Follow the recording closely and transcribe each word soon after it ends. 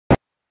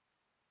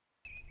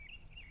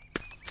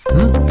Come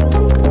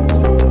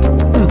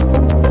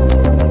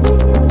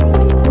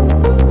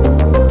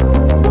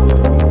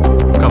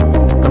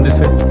this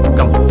way.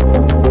 Come.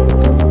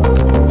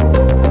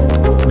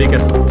 Be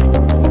careful.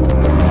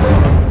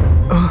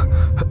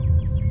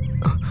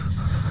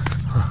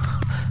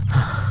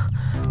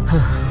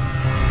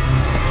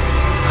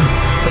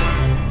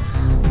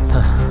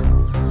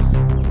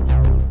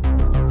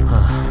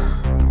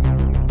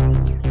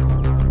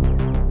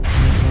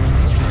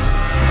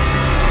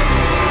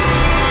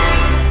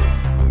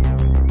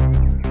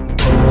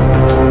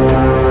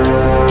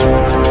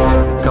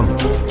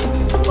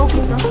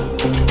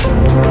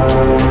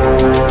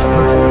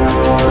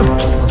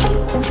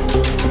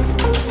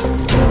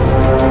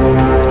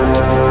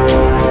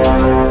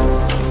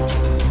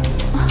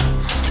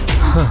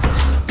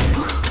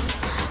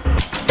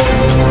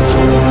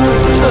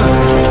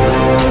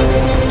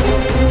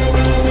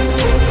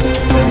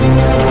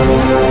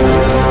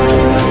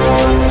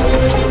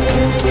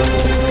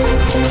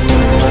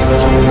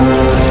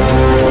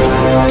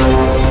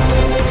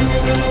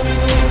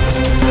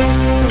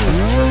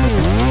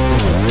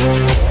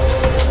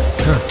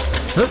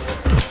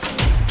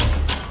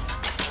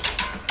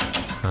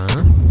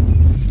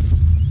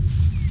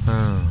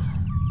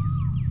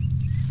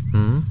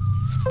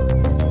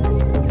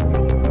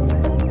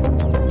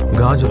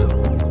 గాజులు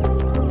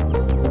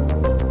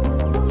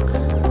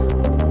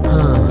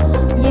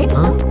ఏంటి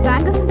sir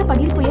bangles అంతా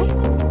పగిలిపోయాయి?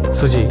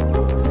 సుజీ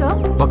సార్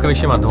ఒక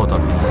విషయం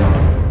అర్థమవుతోంది.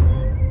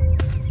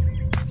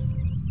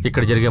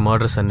 ఇక్కడ జరిగే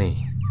మర్డర్స్ అన్నీ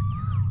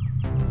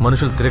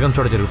మనుషులు తిరగని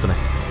చోట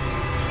జరుగుతున్నాయి.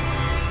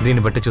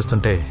 దీన్ని బట్టి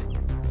చూస్తుంటే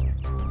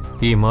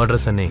ఈ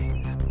మర్డర్స్ అన్నీ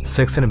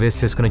సెక్స్ని బేస్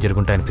చేసుకుని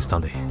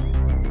జరుగుంటాయనిపిస్తోంది.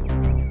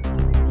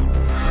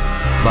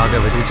 బాగా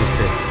వెతికి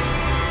చూస్తే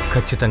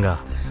ఖచ్చితంగా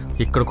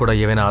ఇక్కడ కూడా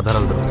ఏవైనా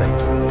ఆధారాలు దొరుకుతాయి.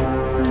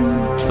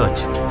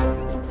 సర్చ్.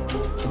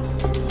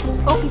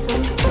 Okay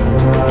sir.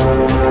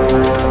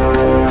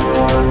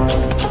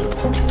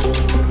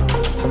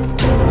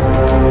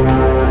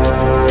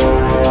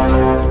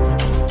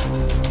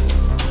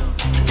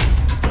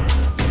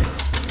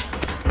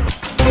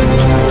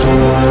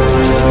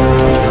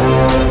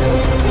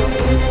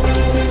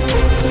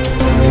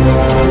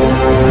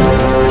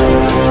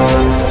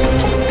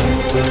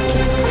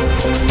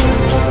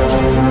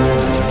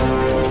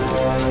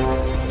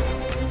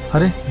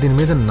 అరే దీని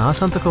మీద నా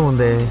సంతకం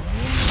ఉందే.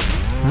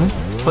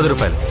 10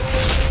 రూపాయలు.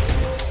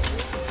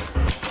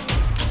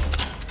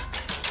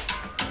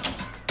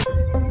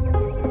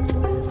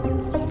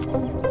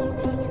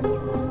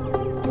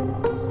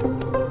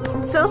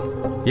 సార్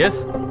ఎస్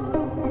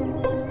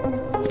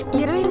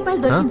 20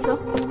 రూపాయలు దొరికింది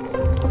sir.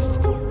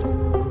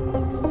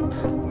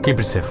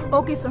 Keep it safe.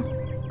 Okay sir.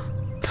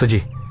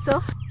 Suji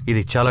sir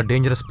ఇది చాలా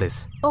డేంజరస్ ప్లేస్.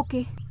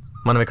 ఓకే.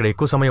 మనం ఇక్కడ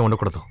ఎక్కువ సమయం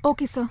ఉండకూడదు.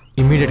 Okay sir.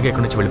 ఇమ్మీడియట్గా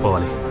ఇక్కడి నుంచి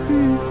వెళ్ళిపోవాలి.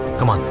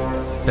 Come on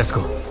let's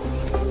go.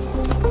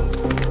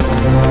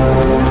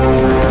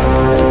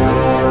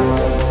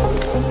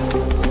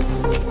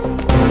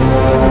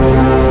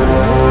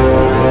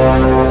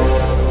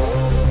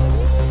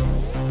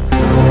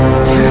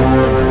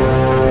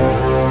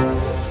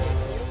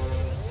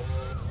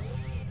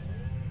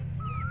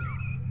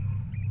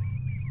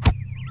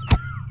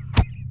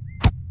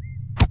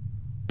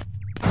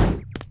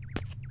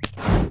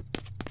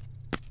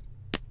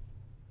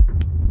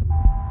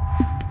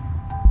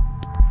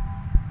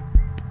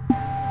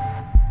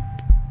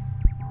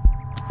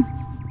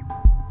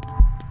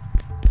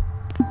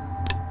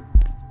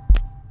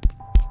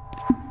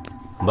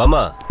 బామ్మ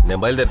నేను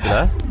బయలుదేరుతున్నా.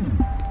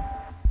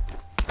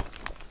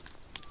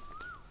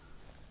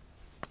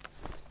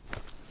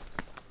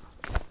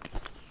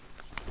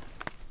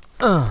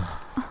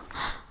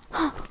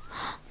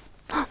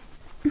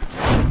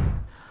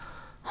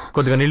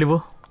 కొద్దిగా నీళ్ళు.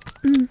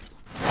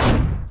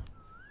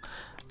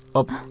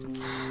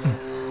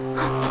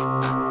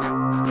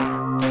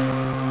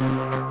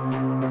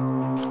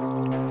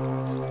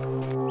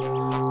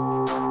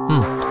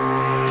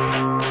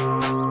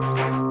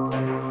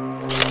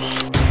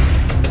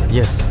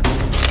 ఎస్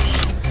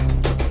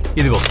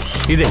ఇదిగో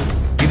ఇదే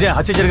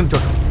హత్య జరిగిన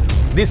చోటు.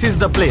 This is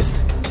the place.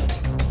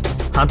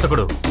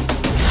 హంతకుడు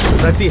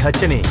ప్రతి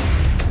హత్యని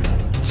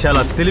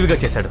చాలా తెలివిగా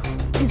చేశాడు.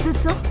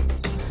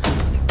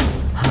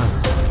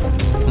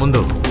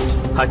 ముందు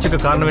హత్యకు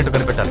కారణం ఏంటో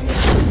కనిపెట్టాలి.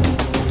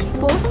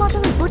 పోస్ట్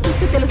మార్టం రిపోర్ట్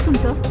చూస్తే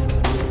తెలుస్తుంది sir.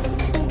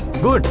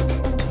 Good,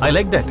 I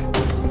like that.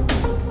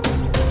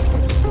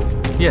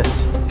 Yes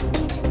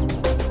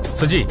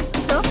Suji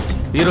sir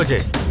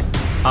ఈరోజే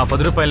ఆ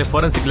 10 రూపాయలని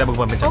ఫోరెన్సిక్ ల్యాబ్కు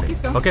పంపించండి.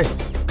 Okay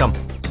come.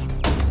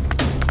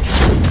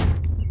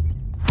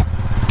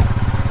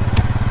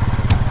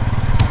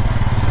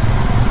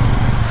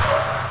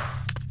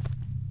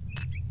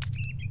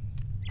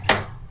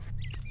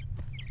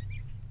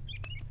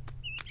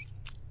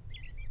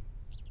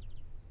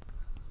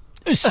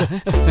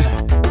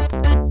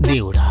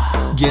 దేవుడా,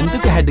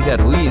 ఎందుకు హెడ్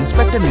గారు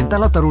ఇన్స్పెక్టర్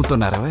ఇంతలా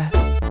తరుగుతున్నారా?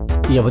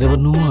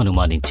 ఎవరెవరినూ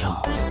అనుమానించాం.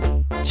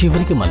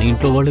 చివరికి మన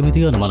ఇంట్లో వాళ్ళ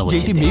మీద అనుమానం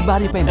వచ్చింది. మీ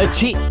భార్య పైన?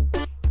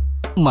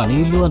 మన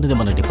ఇల్లు అన్నది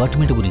మన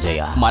డిపార్ట్మెంట్ గురించి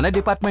అయ్యా. మన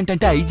డిపార్ట్మెంట్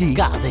అంటే ఐజీ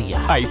కాదయ్యా.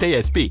 అయితే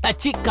ఎస్పీ.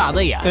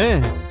 కాదయ్యా.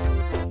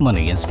 మన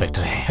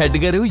ఇన్స్పెక్టరే. హెడ్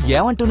గారు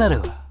ఏమంటున్నారు?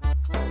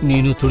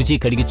 నేను తుడిచి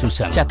కడిగి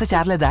చూశాను. చెత్త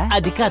చేరలేదా?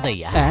 అది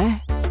కాదయ్యా,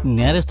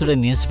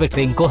 నేరస్తుడని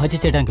ఇన్స్పెక్టర్ ఇంకో హత్య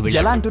చేయడానికి వెళ్ళి.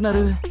 ఎలా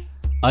అంటున్నారు?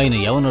 ఆయన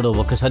ఎవనాడో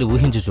ఒక్కసారి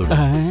ఊహించి చూడు.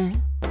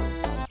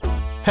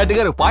 హెడ్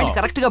గారు పాయింట్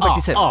కరెక్ట్ గా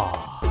పట్టిశారు.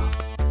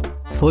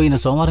 పోయిన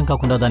సోమవారం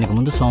కాకుండా దానికి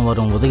ముందు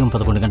సోమవారం ఉదయం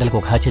 11 గంటలకు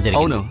ఒక హత్య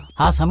జరిగింది.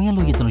 ఆ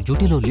సమయంలో ఇతను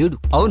డ్యూటీలో లేడు.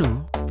 అవును.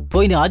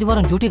 పోయిన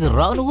ఆదివారం డ్యూటీకి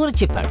రాను అని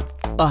చెప్పాడు,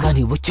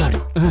 కానీ వచ్చాడు.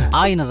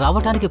 ఆయన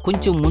రావటానికి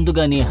కొంచెం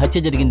ముందుగానే హత్య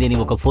జరిగింది అని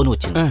ఒక ఫోన్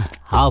వచ్చింది.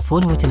 ఆ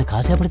ఫోన్ వచ్చిన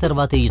కాసేపటి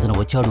తర్వాతే ఇతను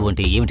వచ్చాడు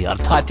అంటే ఏమిటి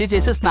అర్థం? హత్య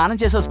చేసి స్నానం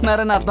చేసి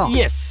వస్తున్నారని అర్థం.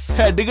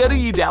 హెడ్ గారు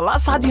ఇది ఎలా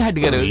సాధ్యం? హెడ్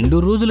గారు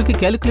 2 రోజులకి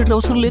క్యాలిక్యులేటర్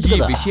అవసరం లేదు ఈ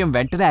కదా. విషయం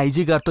వెంటనే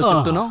ఐజీ గారితో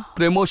చెప్తున్నాం.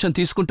 ప్రమోషన్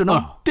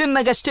తీసుకుంటున్నాం.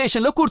 తిన్నగా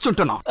స్టేషన్ లో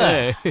కూర్చుంటున్నాం.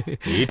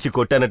 ఈడ్చి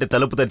కొట్టానంటే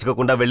తలుపు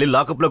తెరుచుకోకుండా వెళ్ళి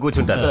లాకప్ లో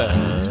కూర్చుంటారు.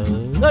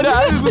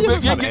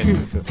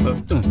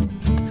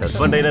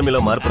 సస్పెండ్ అయినా మీలో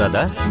మార్పు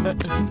రాదా?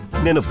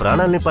 నేను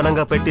ప్రాణాల్ని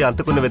పనంగా పెట్టి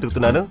హంతకుని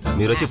వెతుకుతున్నాను,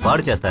 మీరు వచ్చి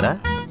పాడు చేస్తారా?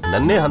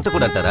 నన్నే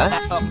హంతకుడు అంటారా?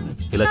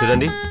 ఇలా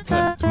చూడండి,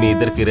 మీ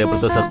ఇద్దరికి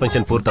రేపటితో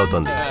సస్పెన్షన్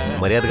పూర్తవుతోంది.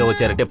 మర్యాదగా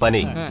వచ్చారంటే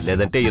పని,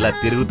 లేదంటే ఇలా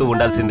తిరుగుతూ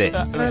ఉండాల్సిందే.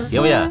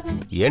 ఏమయ్యా,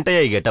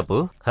 ఏంటయ్యా ఈ గెటప్?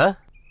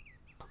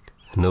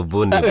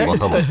 నువ్వు నీ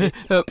మొహం.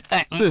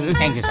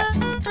 Thank you sir.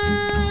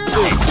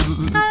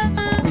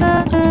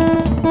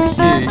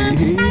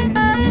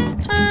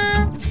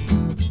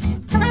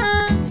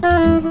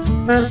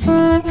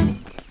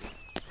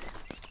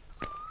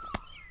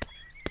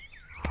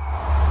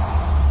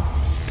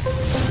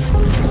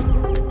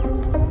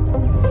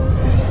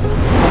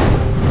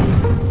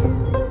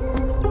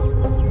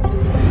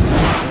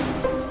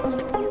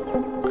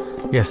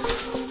 Yes,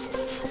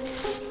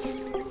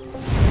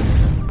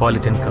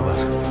 polythene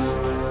cover,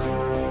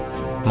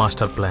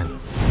 master plan,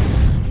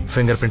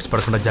 finger prints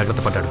పడకుండా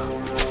జాగ్రత్త పడ్డాడు.